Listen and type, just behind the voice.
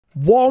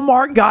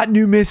Walmart got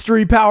new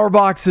mystery power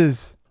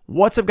boxes.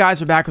 What's up, guys?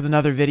 We're back with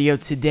another video.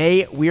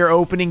 Today we are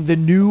opening the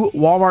new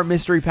Walmart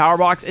mystery power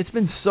box. It's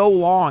been so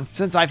long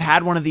since I've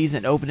had one of these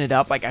and opened it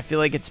up. Like, I feel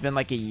like it's been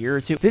like a year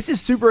or two. This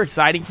is super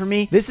exciting for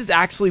me. This is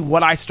actually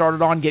what I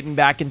started on getting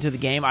back into the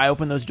game. I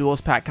opened those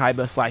Duelist Pack Kaiba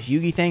 /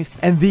 Yugi things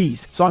and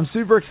these. So I'm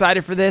super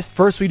excited for this.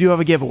 First, we do have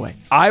a giveaway.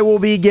 I will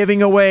be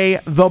giving away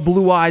the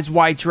Blue Eyes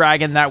White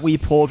Dragon that we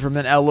pulled from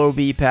an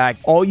LOB pack.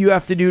 All you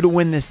have to do to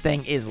win this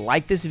thing is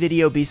like this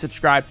video, be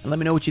subscribed, and let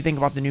me know what you think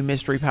about the new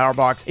mystery power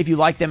box. If you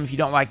like them, if you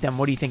don't like them,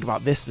 what do you think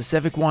about this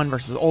specific one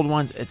versus old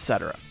ones,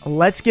 etc.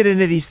 Let's get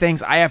into these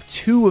things. I have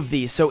 2 of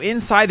these. So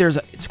inside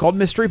it's called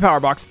mystery power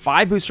box,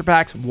 5 booster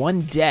packs,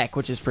 1 deck,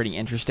 which is pretty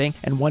interesting,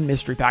 and 1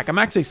 mystery pack. I'm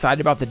actually excited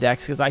about the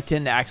decks because I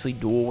tend to actually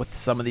duel with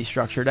some of these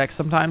structure decks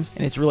sometimes,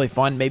 and it's really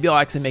fun. Maybe I'll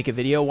actually make a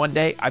video one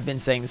day. I've been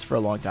saying this for a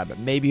long time, but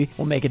maybe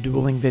we'll make a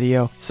dueling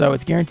video. So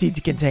it's guaranteed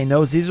to contain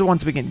those. These are the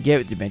ones we can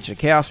get. Dimension of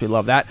Chaos, we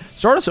love that.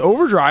 Stardust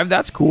Overdrive,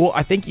 that's cool.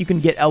 I think you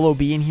can get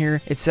LOB in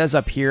here. It says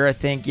up here, I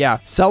think, yeah.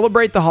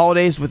 Celebrate the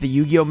holidays with the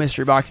Yu-Gi-Oh!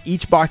 Mystery box.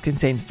 Each box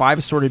contains 5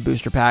 assorted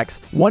booster packs,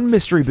 1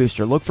 mystery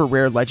booster. Look for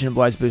rare Legend of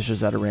Blizz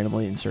boosters that are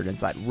randomly inserted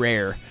inside.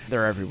 Rare.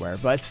 They're everywhere,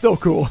 but it's still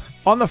cool.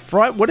 On the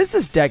front, what is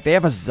this deck? They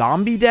have a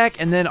zombie deck,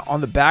 and then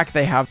on the back,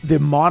 they have the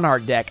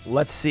Monarch deck.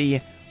 Let's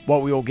see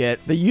what we will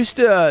get. They used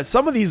to,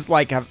 some of these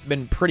like have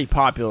been pretty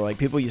popular. Like,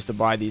 people used to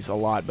buy these a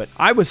lot, but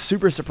I was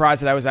super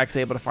surprised that I was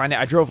actually able to find it.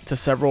 I drove to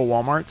several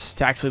Walmarts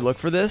to actually look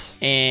for this,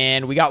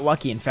 and we got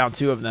lucky and found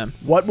 2 of them.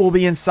 What will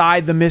be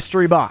inside the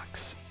mystery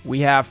box?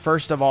 We have,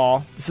 first of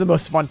all, this is the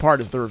most fun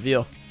part, is the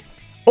reveal.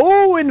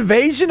 Oh,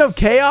 Invasion of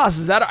Chaos.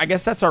 Is that, I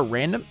guess that's our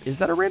random, is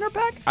that a random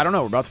pack? I don't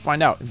know. We're about to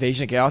find out.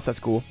 Invasion of Chaos. That's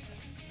cool.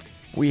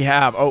 We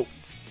have, oh,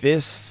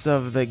 Fists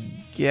of the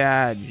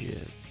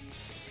Gadgets.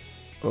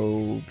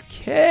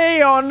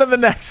 Okay, on to the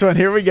next one.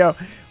 Here we go.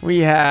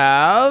 We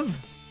have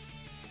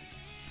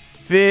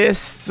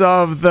Fists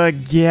of the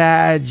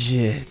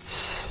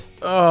Gadgets.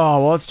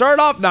 Oh, well, it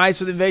started off nice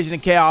with Invasion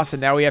of Chaos,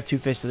 and now we have 2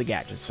 Fists of the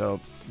Gadgets. So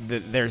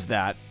there's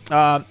that.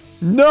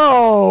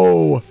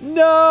 No,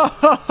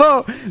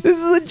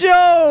 this is a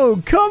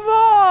joke. Come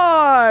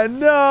on.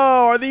 No,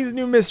 are these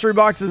new mystery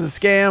boxes a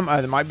scam?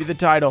 That might be the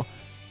title.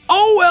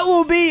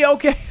 Oh, LOB.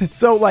 Okay.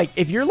 So, like,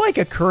 if you're like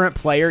a current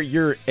player,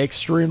 you're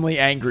extremely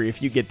angry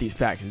if you get these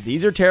packs.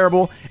 These are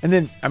terrible. And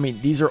then, I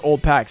mean, these are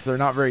old packs. So they're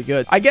not very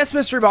good. I guess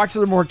mystery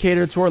boxes are more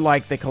catered toward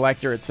like the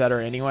collector,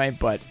 etc. anyway.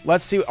 But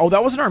let's see. Oh,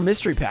 that wasn't our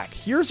mystery pack.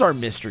 Here's our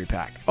mystery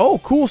pack. Oh,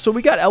 cool. So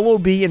we got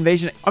LOB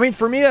Invasion. I mean,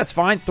 for me, that's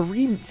fine.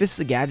 3 Fists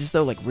of the Gadgets,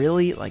 though. Like,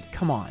 really? Like,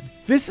 come on.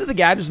 Fists of the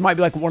Gadgets might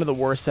be like one of the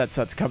worst sets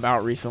that's come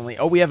out recently.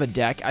 Oh, we have a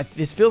deck.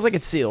 This feels like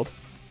it's sealed.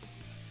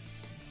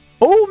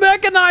 Oh,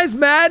 Mechanized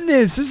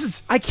Madness. This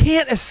is, I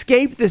can't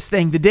escape this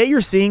thing. The day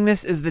you're seeing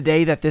this is the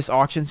day that this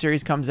auction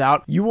series comes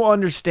out. You will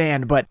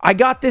understand, but I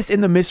got this in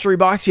the mystery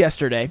box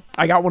yesterday.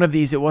 I got one of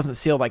these. It wasn't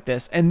sealed like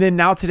this. And then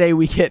now today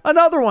we get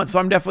another one. So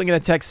I'm definitely going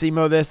to text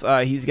Simo this.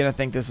 He's going to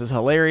think this is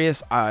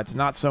hilarious. It's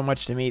not so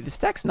much to me. This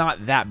deck's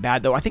not that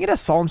bad, though. I think it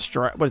has Solemn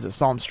Strike. What is it?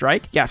 Solemn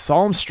Strike? Yeah,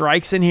 Solemn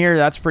Strike's in here.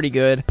 That's pretty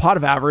good. Pot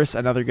of Avarice,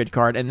 another good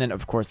card. And then,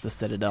 of course, the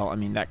Citadel. I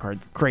mean, that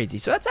card's crazy.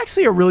 So that's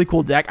actually a really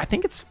cool deck. I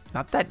think it's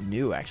not that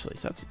new, actually.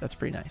 So that's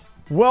pretty nice.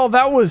 Well,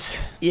 that was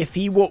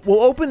iffy.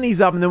 We'll open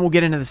these up and then we'll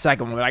get into the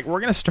second one. Like,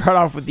 we're going to start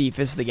off with the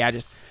Fist of the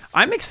Gadgets.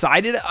 I'm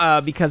excited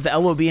because the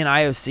LOB and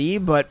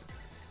IOC, but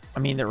I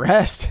mean, the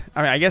rest,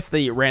 I mean, I guess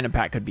the random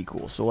pack could be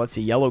cool. So let's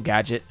see. Yellow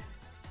Gadget,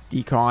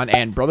 Decon,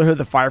 and Brotherhood of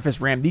the Fire Fist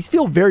Ram. These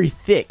feel very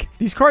thick.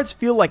 These cards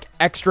feel like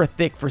extra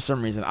thick for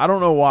some reason. I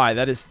don't know why.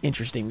 That is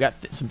interesting. We got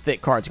some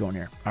thick cards going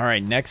here. All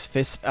right, next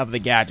Fist of the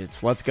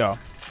Gadgets. Let's go.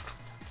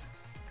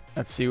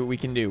 Let's see what we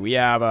can do. We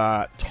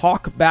have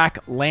Talk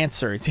Back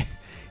Lancer.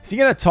 Is he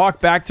gonna talk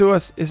back to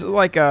us? Is it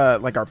like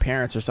our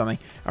parents or something?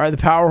 All right, the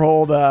Power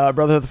Hold,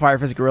 Brotherhood of the Fire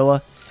Fist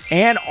Gorilla,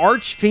 and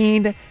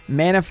Archfiend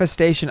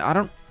Manifestation.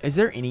 Is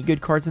there any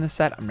good cards in this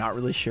set? I'm not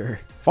really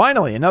sure.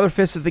 Finally, another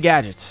Fist of the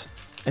Gadgets.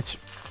 It's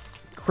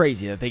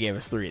crazy that they gave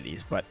us 3 of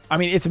these, but I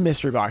mean, it's a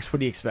mystery box. What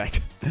do you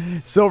expect?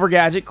 Silver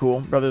Gadget,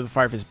 cool. Brotherhood of the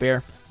Fire Fist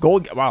Bear.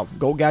 Gold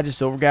Gadget,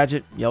 Silver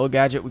Gadget, Yellow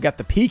Gadget. We got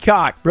the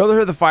Peacock.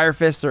 Brotherhood of the Fire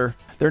Fist.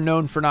 They're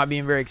known for not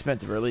being very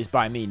expensive, or at least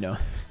by me, no.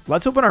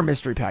 Let's open our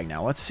mystery pack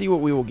now. Let's see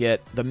what we will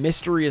get. The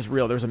mystery is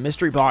real. There's a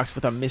mystery box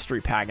with a mystery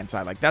pack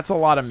inside. Like, that's a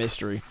lot of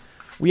mystery.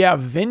 We have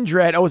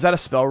Vindred. Oh, is that a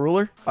Spell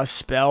Ruler? A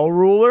Spell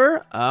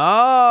Ruler?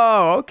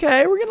 Oh,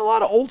 okay. We're getting a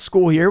lot of old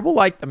school here. We'll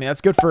I mean,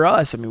 that's good for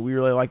us. I mean, we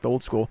really like the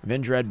old school.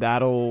 Vindred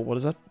Battle. What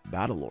is that?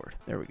 Battle Lord.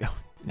 There we go.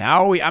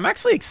 Now I'm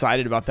actually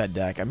excited about that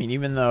deck. I mean,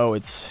 even though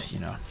it's, you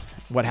know,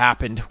 what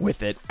happened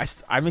with it,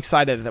 I'm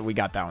excited that we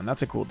got that one.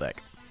 That's a cool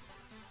deck.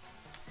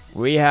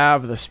 We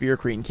have the Spear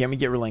Queen. Can we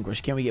get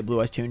Relinquished? Can we get Blue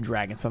Eyes Toon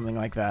Dragon? Something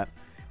like that.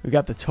 We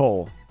got the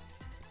Toll.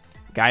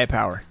 Gaia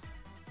Power.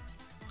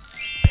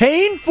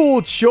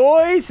 painful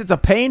choice. It's a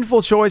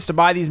painful choice to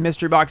buy these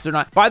mystery boxes or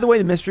not. By the way,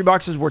 the mystery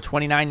boxes were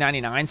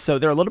 $29.99, so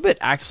they're a little bit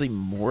actually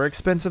more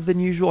expensive than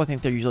usual. I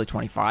think they're usually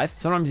 $25,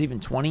 sometimes even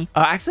 $20.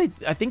 Actually,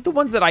 I think the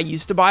ones that I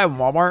used to buy in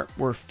Walmart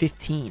were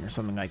 $15 or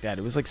something like that.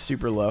 It was like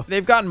super low.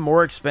 They've gotten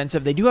more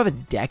expensive. They do have a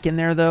deck in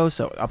there though,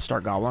 so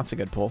Upstart Goblin, that's a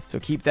good pull. So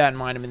keep that in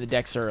mind. I mean, the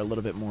decks are a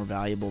little bit more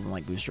valuable than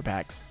like booster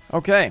packs.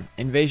 Okay,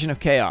 Invasion of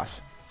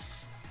Chaos.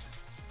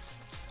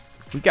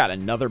 We got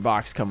another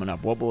box coming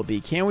up. What will it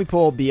be? Can we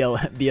pull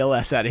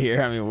BLS out of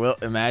here? I mean, we'll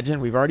imagine.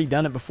 We've already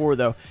done it before,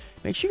 though.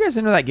 Make sure you guys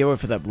enter that giveaway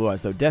for that Blue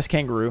Eyes, though. Death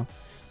Kangaroo,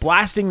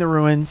 Blasting the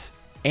Ruins,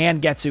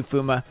 and Getsu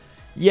Fuma.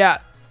 Yeah,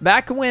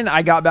 back when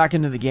I got back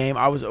into the game,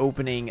 I was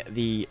opening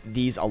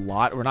these a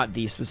lot, or not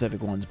these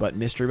specific ones, but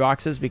mystery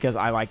boxes, because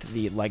I liked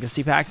the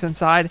legacy packs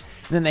inside.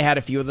 And then they had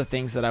a few of the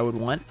things that I would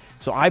want.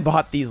 So I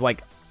bought these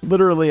like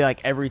literally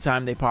like every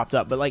time they popped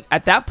up. But like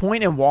at that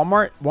point in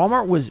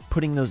Walmart was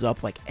putting those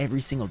up like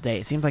every single day.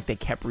 It seemed like they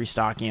kept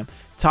restocking them.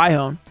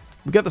 Tyhone,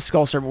 we got the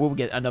Skull Serpent. We'll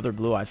get another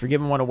Blue Eyes. We're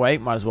giving one away.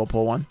 Might as well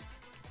pull one.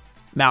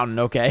 Mountain,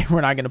 okay. We're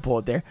not going to pull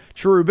it there.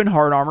 Cherubin,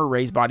 Hard Armor,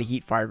 Raised Body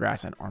Heat,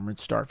 Firegrass, and Armored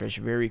Starfish.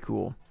 Very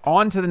cool.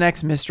 On to the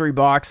next mystery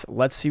box.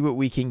 Let's see what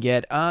we can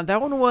get.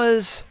 That one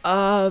was,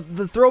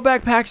 the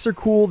throwback packs are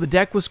cool. The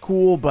deck was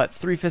cool, but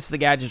 3/5 of the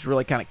gadgets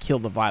really kind of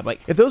killed the vibe. Like,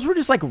 if those were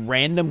just like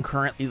random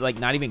currently, like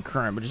not even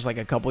current, but just like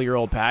a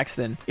couple-year-old packs,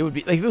 then it would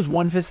be, like if it was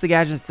 1/5 of the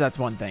gadgets, that's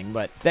one thing.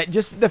 But that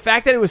just, the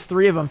fact that it was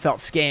 3 of them felt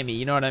scammy,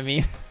 you know what I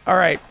mean? All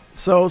right.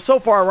 So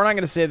far, we're not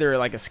going to say they're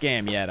like a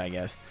scam yet, I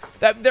guess.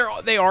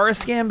 They are a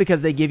scam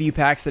because they give you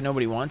packs that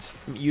nobody wants,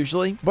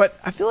 usually. But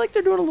I feel like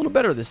they're doing a little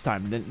better this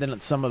time than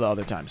some of the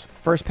other times.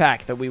 First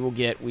pack that we will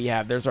get,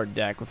 there's our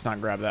deck. Let's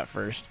not grab that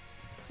first.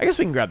 I guess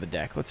we can grab the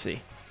deck. Let's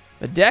see.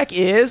 The deck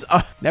is,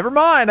 never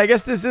mind. I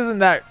guess this isn't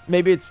that,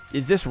 maybe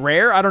is this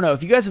rare? I don't know.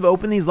 If you guys have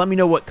opened these, let me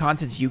know what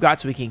contents you got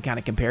so we can kind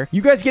of compare.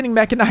 You guys getting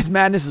Mechanized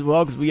Madness as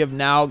well, because we have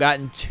now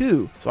gotten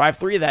 2. So I have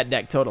 3 of that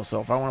deck total.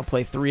 So if I want to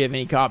play 3 of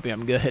any copy,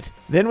 I'm good.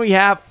 Then we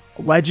have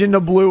Legend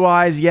of Blue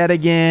Eyes yet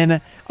again.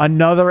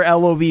 Another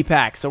LOB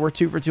pack. So we're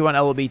 2 for 2 on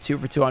LOB, 2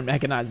 for 2 on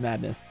Mechanized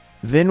Madness.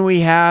 Then we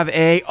have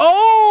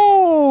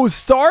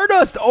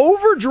Stardust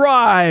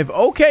Overdrive.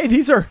 Okay,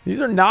 these are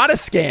not a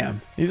scam.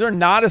 These are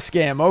not a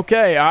scam.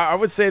 Okay, I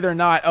would say they're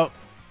not. Oh,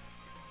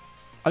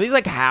 are these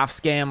like half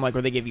scam, like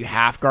where they give you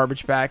half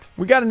garbage packs?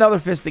 We got another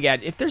Fist of the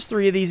Gadget. If there's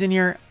 3 of these in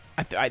here,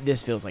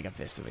 this feels like a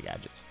Fist of the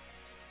Gadgets.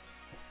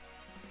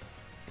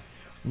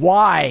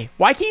 Why?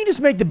 Why can't you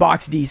just make the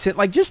box decent?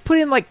 Like, just put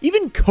in, like,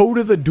 even Code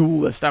of the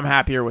Duelist. I'm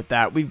happier with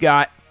that. We've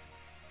got...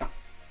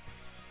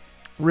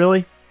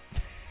 Really?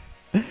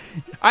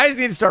 I just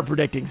need to start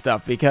predicting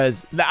stuff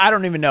because I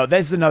don't even know.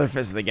 This is another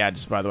Fist of the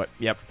Gadgets, by the way.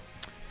 Yep.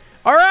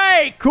 All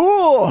right,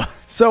 cool.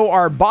 So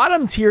our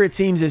bottom tier, it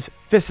seems, is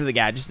Fist of the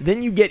Gadgets.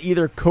 Then you get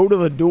either Code of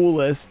the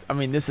Duelist. I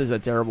mean, this is a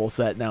terrible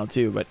set now,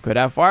 too, but could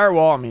have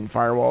Firewall. I mean,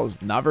 Firewall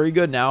is not very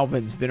good now,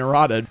 but it's been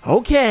eroded.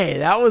 Okay,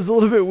 that was a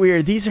little bit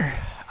weird. These are...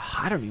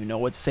 I don't even know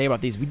what to say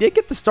about these. We did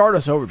get the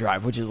Stardust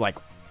Overdrive, which is like,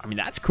 I mean,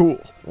 that's cool.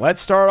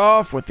 Let's start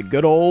off with the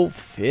good old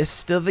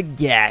Fist of the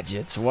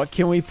Gadgets. What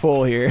can we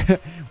pull here?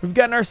 We've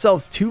gotten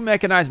ourselves 2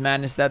 Mechanized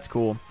Madness. That's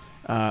cool.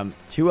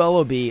 2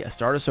 LOB, a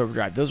Stardust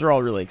Overdrive. Those are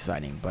all really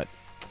exciting, but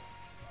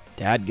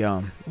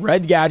dadgum.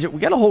 Red Gadget. We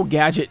got a whole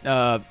gadget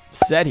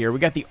set here. We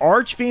got the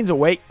Archfiend's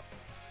Awake.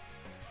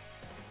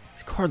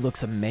 This card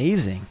looks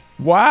amazing.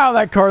 Wow,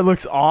 that card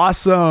looks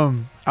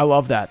awesome. I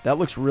love that. That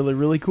looks really,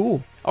 really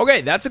cool.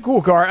 Okay, that's a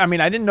cool card. I mean,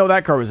 I didn't know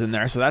that card was in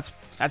there, so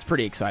that's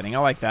pretty exciting. I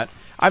like that.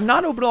 I've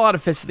not opened a lot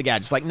of Fists of the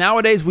Gadgets. Like,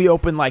 nowadays, we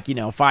open, like, you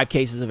know, 5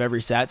 cases of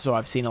every set, so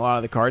I've seen a lot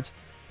of the cards.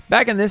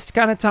 Back in this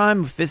kind of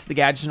time, Fists of the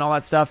Gadgets and all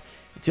that stuff,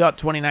 until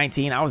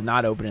 2019, I was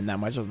not opening that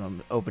much. I was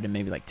opening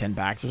maybe, like, 10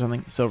 packs or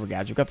something. Silver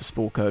Gadget. We've got the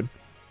Spool Code.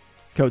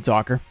 Code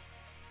Talker.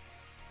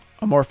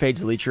 Amorphage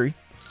Leechery.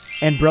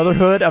 And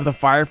Brotherhood of the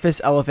Fire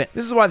Fist Elephant.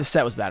 This is why the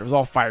set was bad. It was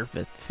all Fire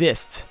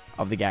Fists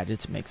of the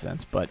Gadgets. Makes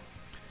sense, but...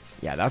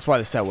 yeah, that's why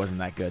the set wasn't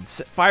that good.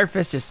 Fire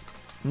Fist is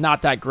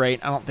not that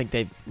great. I don't think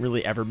they've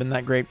really ever been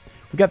that great.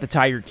 We got the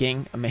Tiger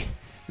King,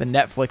 the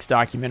Netflix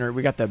documentary.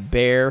 We got the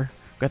Bear.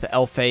 We got the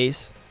Elf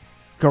Face,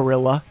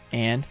 Gorilla,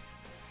 and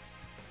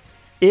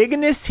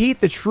Ignis Heat,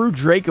 the True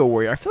Draco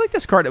Warrior. I feel like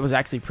this card was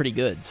actually pretty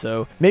good.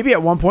 So maybe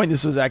at one point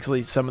this was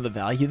actually some of the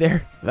value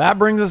there. That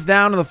brings us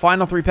down to the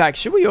final 3 packs.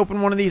 Should we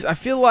open one of these? I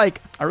feel like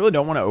I really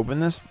don't want to open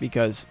this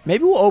because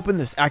maybe we'll open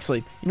this. Actually,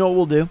 you know what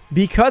we'll do?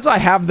 Because I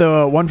have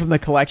the one from the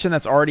collection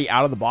that's already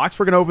out of the box,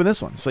 we're going to open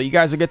this one. So you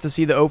guys will get to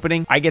see the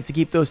opening. I get to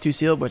keep those 2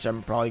 sealed, which I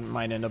probably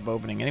might end up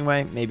opening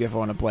anyway. Maybe if I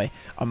want to play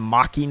a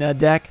Machina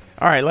deck.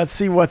 All right, let's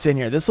see what's in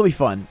here. This will be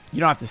fun. You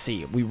don't have to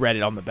see it. We read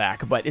it on the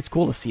back, but it's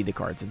cool to see the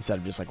cards instead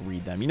of just like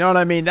read them. You know what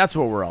I mean? That's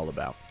what we're all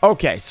about.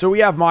 Okay, so we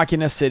have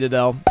Machina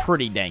Citadel.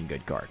 Pretty dang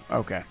good card.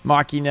 Okay.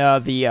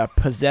 Machina, the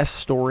Possessed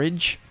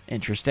Storage.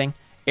 Interesting.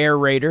 Air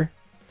Raider.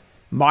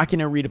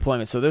 Machina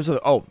Redeployment. So those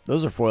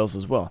are foils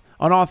as well.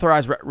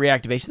 Unauthorized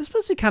reactivation. This is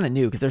supposed to be kind of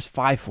new because there's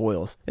 5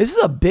 foils. This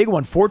is a big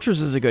one.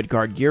 Fortress is a good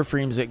card. Gear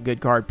Freem's a good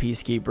card.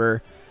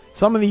 Peacekeeper.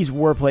 Some of these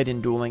were played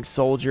in Duel Links.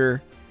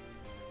 Soldier.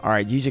 All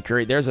right,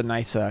 Yuzakuri. There's a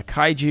nice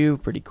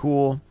Kaiju. Pretty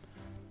cool.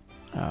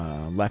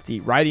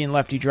 Righty and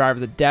lefty driver.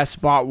 The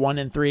Despot 1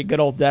 and 3. Good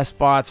old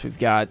Despots. We've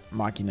got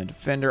Machina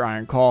Defender,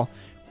 Iron Call.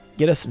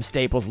 Get us some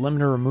staples.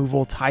 Limiter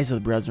Removal, Ties of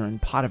the Brethren,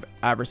 Pot of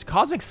Avarice,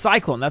 Cosmic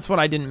Cyclone. That's what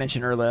I didn't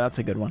mention earlier. That's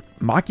a good one.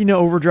 Machina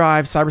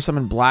Overdrive, Cyber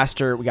Summon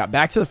Blaster. We got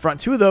Back to the Front.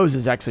 2 of those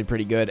is actually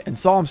pretty good. And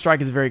Solemn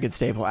Strike is a very good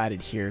staple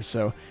added here.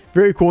 So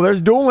very cool.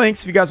 There's Duel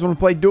Links. If you guys want to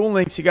play Duel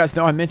Links, you guys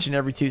know I mention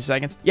every 2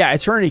 seconds. Yeah,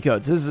 Eternity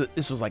Codes.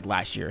 This was like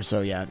last year.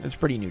 So yeah, it's a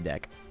pretty new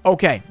deck.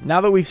 Okay,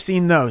 now that we've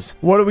seen those,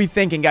 what are we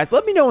thinking, guys?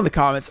 Let me know in the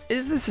comments.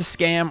 Is this a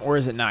scam or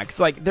is it not? Because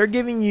like they're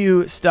giving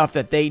you stuff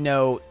that they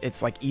know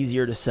it's like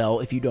easier to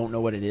sell if you don't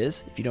know what it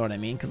is, if you know what I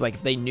mean. Because like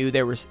if they knew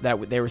they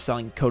were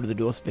selling Code of the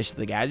Duelist, Fist of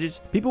the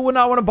Gadgets, people would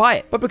not want to buy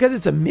it. But because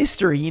it's a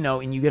mystery, you know,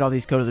 and you get all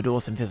these Code of the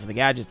Duelist and Fist of the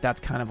Gadgets, that's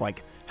kind of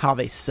like how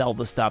they sell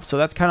the stuff. So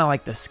that's kind of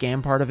like the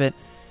scam part of it.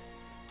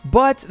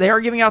 But they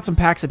are giving out some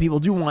packs that people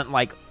do want,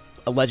 like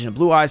a Legend of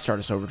Blue Eyes,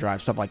 Stardust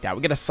Overdrive, stuff like that.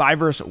 We get a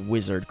Cyverse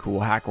Wizard,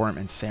 cool, Hackworm,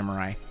 and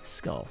Samurai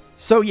Skull.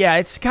 So yeah,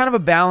 it's kind of a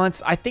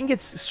balance. I think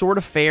it's sort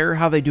of fair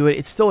how they do it.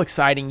 It's still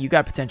exciting. You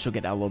got potential to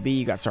get LOB,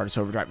 you got Stardust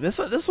Overdrive.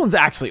 This one's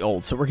actually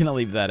old, so we're going to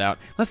leave that out.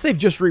 Unless they've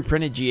just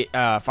reprinted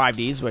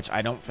 5Ds, which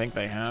I don't think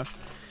they have.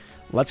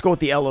 Let's go with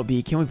the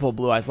LOB. Can we pull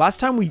Blue Eyes? Last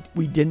time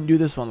we didn't do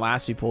this one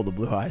last, we pulled the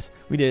Blue Eyes.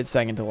 We did it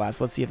second to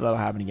last. Let's see if that'll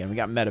happen again. We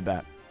got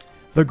Metabat.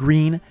 The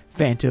Green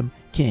Phantom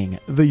King,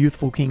 the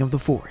youthful king of the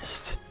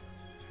forest.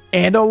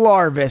 And a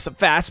Larvis, a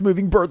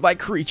fast-moving bird-like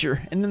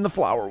creature. And then the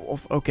Flower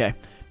Wolf. Okay.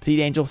 Petite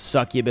Angel,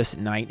 Succubus,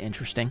 Knight.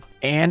 Interesting.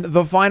 And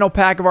the final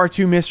pack of our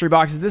 2 mystery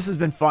boxes. This has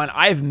been fun.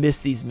 I have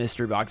missed these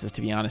mystery boxes,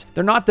 to be honest.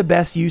 They're not the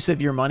best use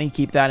of your money.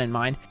 Keep that in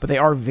mind. But they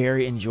are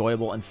very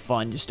enjoyable and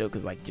fun just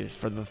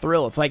for the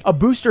thrill. It's like a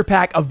booster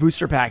pack of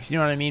booster packs. You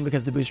know what I mean?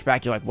 Because the booster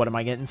pack, you're like, what am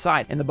I getting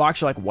inside? In the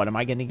box, you're like, what am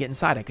I going to get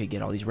inside? I could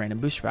get all these random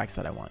booster packs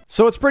that I want.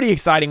 So it's pretty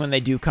exciting when they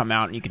do come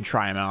out and you can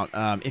try them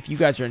out. If you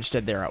guys are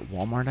interested, they're at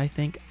Walmart, I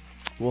think.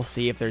 We'll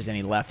see if there's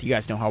any left. You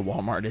guys know how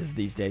Walmart is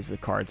these days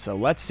with cards. So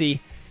let's see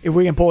if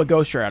we can pull a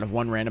Ghost Rare out of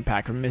one random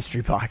pack from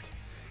Mystery Box.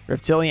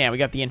 Reptilian, we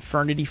got the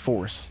Infernity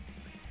Force.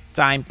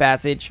 Time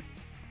Passage.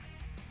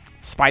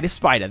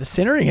 Spida. The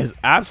centering is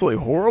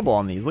absolutely horrible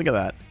on these. Look at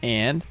that.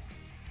 And,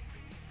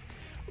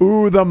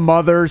 ooh, the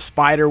Mother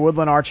Spider,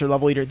 Woodland Archer,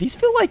 Level Eater. These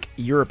feel like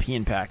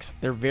European packs.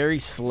 They're very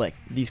slick.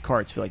 These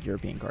cards feel like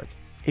European cards.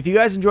 If you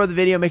guys enjoyed the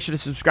video, make sure to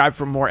subscribe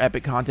for more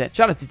epic content.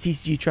 Shout out to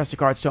TCG, Trusted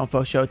Cards,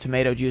 Stonefo Show,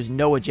 Tomato Juice,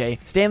 Noah J,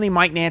 Stanley,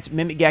 Mike Nance,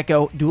 Mimic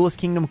Gecko, Duelist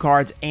Kingdom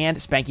Cards, and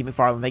Spanky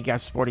McFarlane. Thank you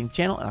guys for supporting the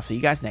channel, and I'll see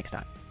you guys next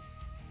time.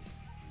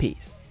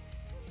 Peace.